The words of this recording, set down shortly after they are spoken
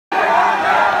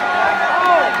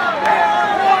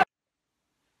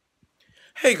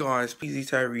Hey guys, PZ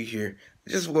Tyree here.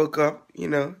 Just woke up, you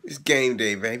know, it's game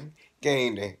day, baby.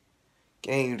 Game day.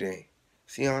 Game day.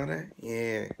 See all that?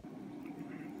 Yeah.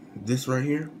 This right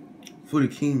here, for the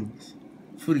Kings.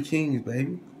 For the Kings,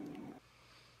 baby.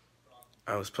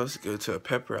 I was supposed to go to a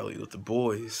pep rally with the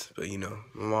boys, but you know,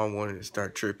 my mom wanted to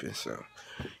start tripping, so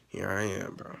here I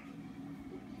am, bro.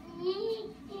 We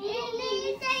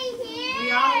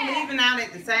all leaving out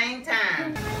at the same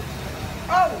time.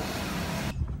 Oh!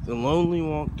 The lonely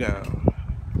walk down.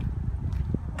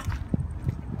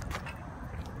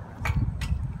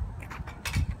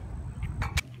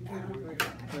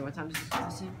 Wait, what time does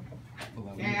this seem?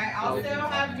 Okay, I also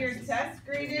have your test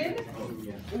graded.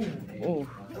 Oh.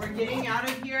 We're getting out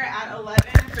of here at 11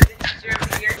 for the teacher of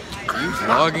the year. You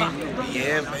vlogging?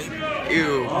 Yeah, baby.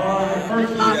 Ew.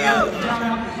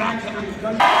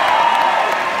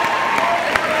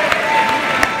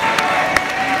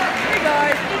 Hey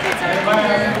guys,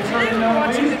 today we're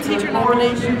watching the teacher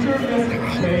nomination.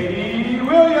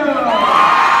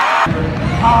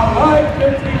 I like the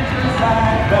teacher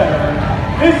side better.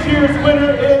 This year's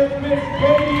winner is Miss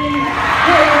Katie Williams.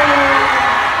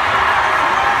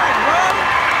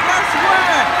 That's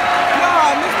right.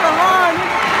 Yeah, Mr.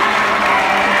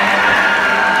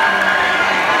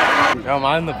 Han. Yo, am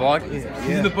I in the vlog? Yeah.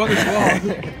 He's in the book as well.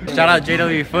 Shout out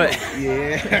JW Foot.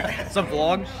 Yeah. What's up,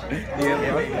 vlog?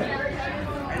 Yeah.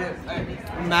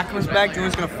 Mac comes back,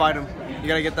 Julian's gonna fight him. You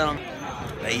gotta get that on.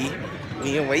 Hey,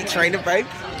 we in weight training, baby.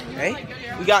 Hey,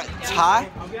 we got Ty.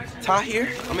 Ty here.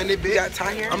 I'm in the bit. We got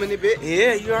Ty here. I'm in the bit.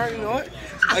 Yeah, you already know it.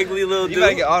 Ugly little dude. You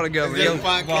gotta get autograph. Is that a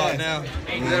podcast now?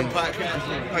 Is that a podcast?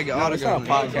 You gotta get autograph. It's not a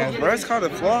podcast, bro. It's called a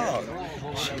vlog.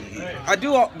 I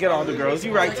do get all the girls.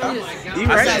 You right, Ty? You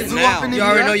right? I said now. You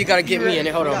already know you gotta get me in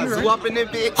it. Hold on. Zoo up in the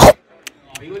bitch.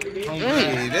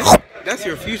 That's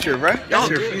your future, right? That's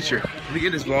your future. Let me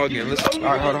get this vlog in. Let's. All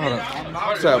right, hold on.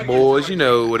 What's up, boys? You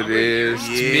know what it is.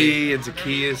 Yeah. It's me and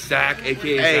Zakiya, Zach,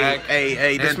 a.k.a. Zach.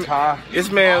 Hey, and Ty.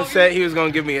 this man said he was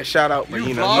going to give me a shout out, but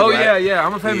you know. Oh, yeah.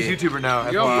 I'm a famous YouTuber now.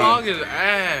 Your vlog is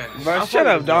ass. But shut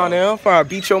up, Donnell, before I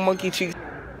beat your monkey cheeks.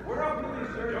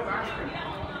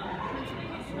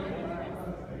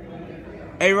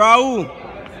 Hey, Raul.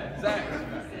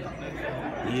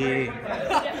 Yeah.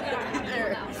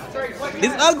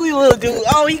 This ugly little dude.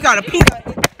 Oh, he got a peanut.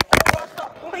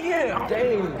 Oh, yeah.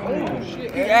 Dang. Oh,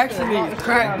 shit. He actually needs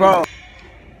crack, bro.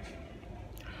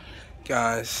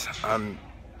 Guys, I'm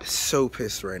so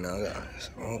pissed right now, guys.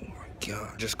 Oh, my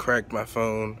God. Just cracked my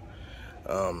phone.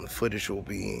 The footage will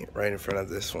be right in front of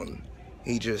this one.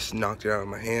 He just knocked it out of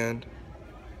my hand.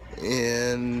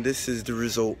 And this is the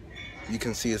result. You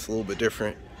can see it's a little bit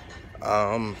different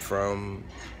from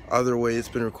other way it's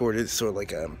been recorded. Sort of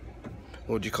like a,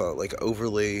 what would you call it? Like an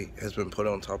overlay has been put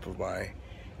on top of my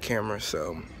camera.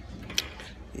 So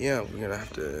yeah, we're gonna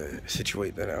have to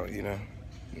situate that out, you know.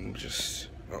 And just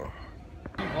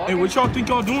Hey, what y'all think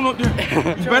y'all doing up there?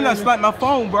 You better not slap my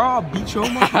phone, bro. I'll beat your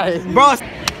mom, bro.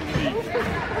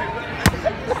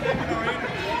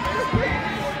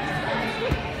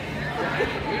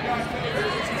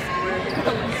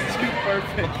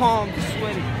 My palms are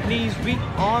sweaty, knees weak,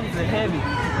 arms are heavy.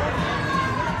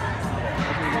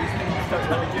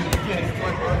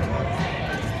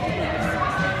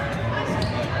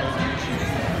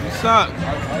 What's up?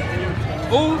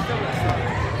 Ooh.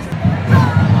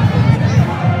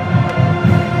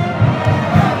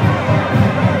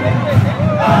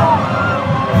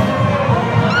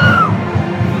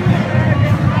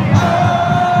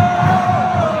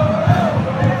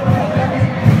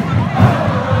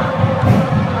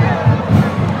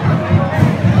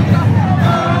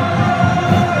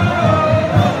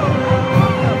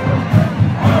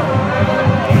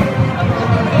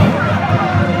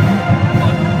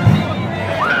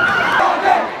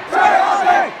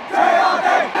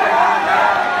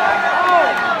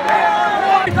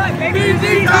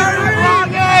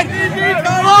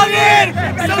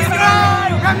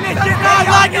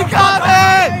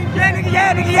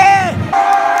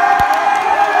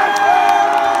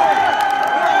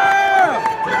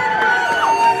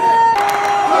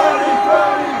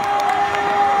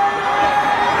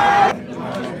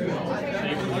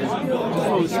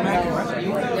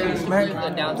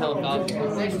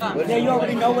 Yeah, you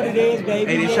already know what it is,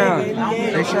 baby. Hey, they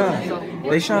shine.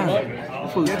 They shine.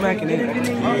 Food smacking it.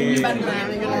 Yeah. I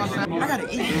gotta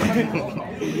eat.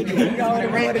 You already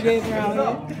know what it is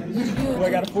around here. Boy, I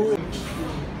got a food.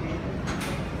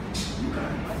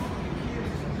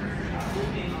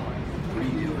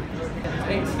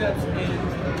 8 steps in,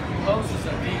 closest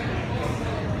of me.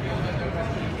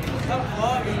 Stop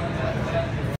vlogging.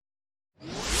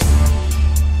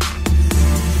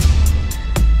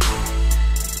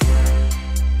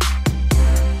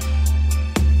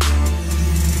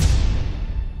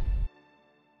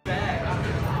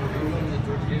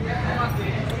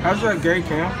 What's up, Gary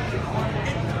Cam?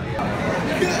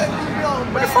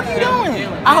 What the fuck are you doing?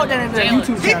 I hope that is a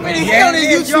YouTube channel. Yeah,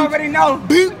 you already know.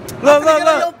 Look.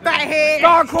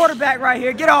 Star quarterback right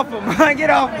here. Get off him.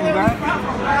 Get off him, man.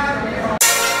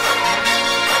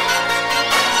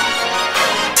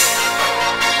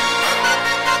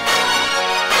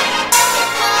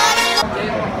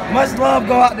 Much love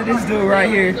go out to this dude right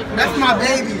here. That's my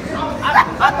baby.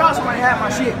 I thought somebody had my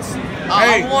shits.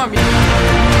 Hey. I warm you.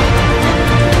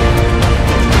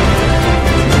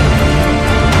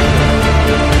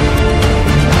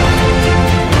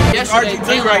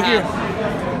 RGT right here.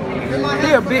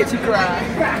 He a bitch, he cried.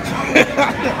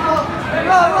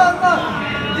 Look.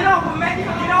 Get off him, man.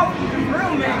 Get off him. The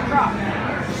real man crop.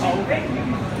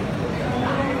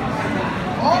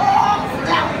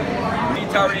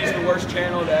 Tyree is the worst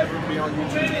channel to ever be on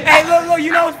YouTube. Hey, look,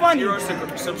 you know what's funny? 0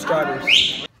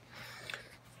 subscribers.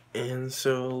 And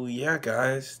so, yeah,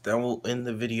 guys, that will end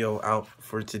the video out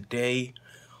for today.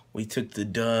 We took the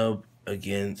dub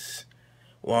against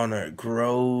Walnut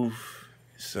Grove.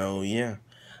 So, yeah,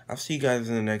 I'll see you guys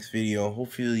in the next video.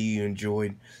 Hopefully you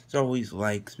enjoyed. As always,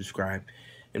 like, subscribe,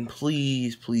 and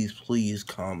please, please, please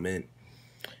comment.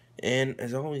 And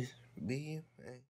as always, be